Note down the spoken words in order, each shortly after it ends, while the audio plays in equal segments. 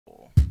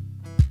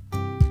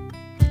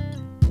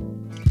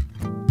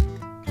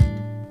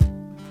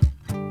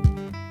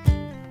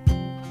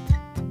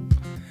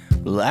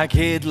like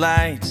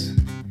headlights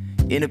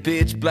in a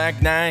pitch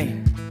black night,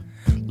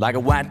 like a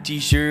white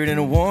t-shirt and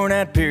a worn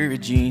out pair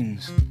of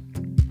jeans,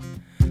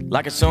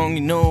 like a song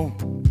you know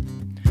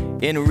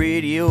in a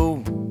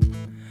radio,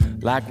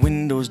 like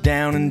windows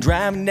down and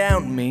driving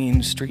down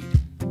Main Street,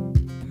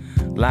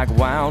 like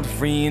wild,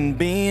 free and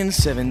being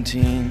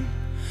 17.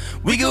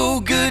 We go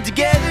good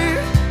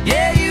together,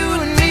 yeah, you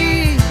and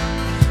me.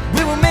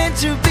 We were meant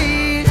to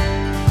be.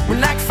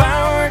 We're like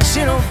fireworks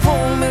in a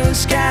full moon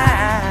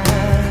sky.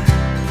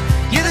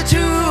 You're the two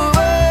of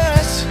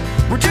us.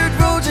 We're dirt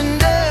roads and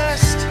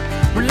dust.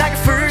 We're like a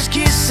first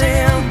kiss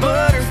and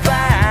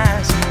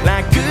butterflies.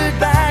 Like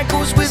goodbye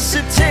goes with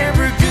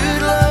September,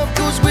 good love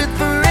goes with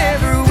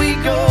forever. We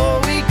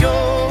go, we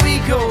go, we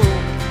go.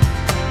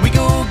 We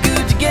go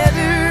good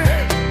together.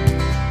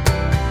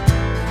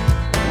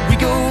 We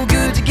go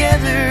good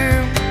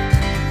together.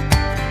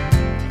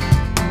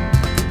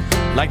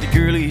 Like the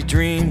girly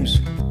dreams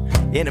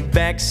in a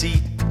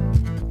backseat,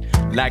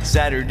 like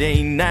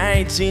Saturday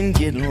nights in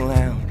Getting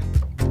Loud,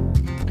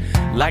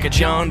 like a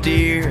John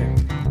Deere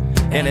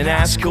and an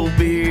ice cold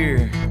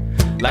beer,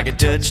 like a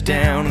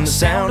touchdown and the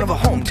sound of a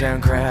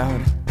hometown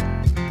crowd,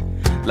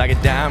 like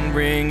a diamond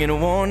ring and a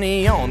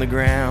 1-knee on the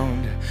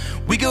ground.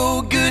 We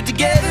go good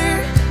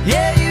together,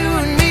 yeah, you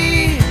and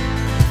me.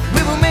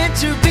 We were meant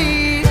to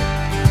be.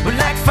 We're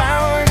like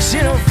fireworks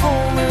in a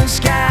full moon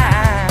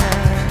sky.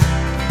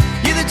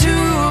 You're the two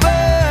of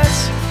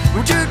us.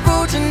 We're dirt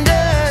roads and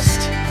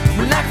dust.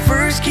 We're like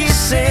first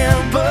kiss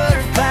and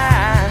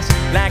butterflies.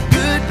 Like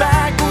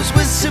goodbye goes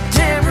with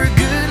September,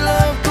 good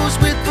love goes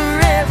with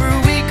forever.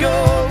 We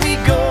go, we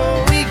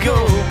go, we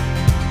go.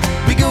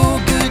 We go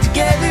good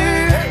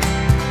together.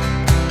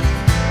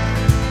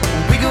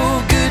 We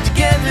go good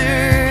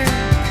together.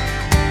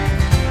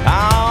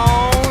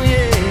 Oh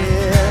yeah.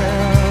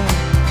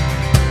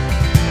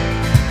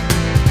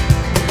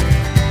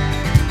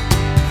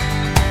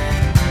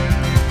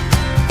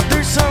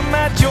 There's some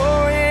about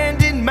your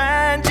end and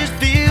mine just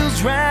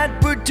feels right.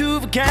 We're two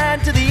of a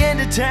kind to the end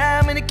of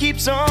time, and it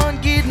keeps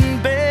on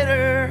getting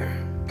better.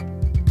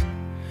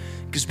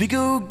 'Cause we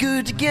go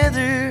good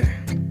together.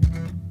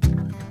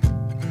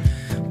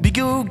 We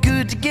go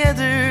good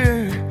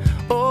together.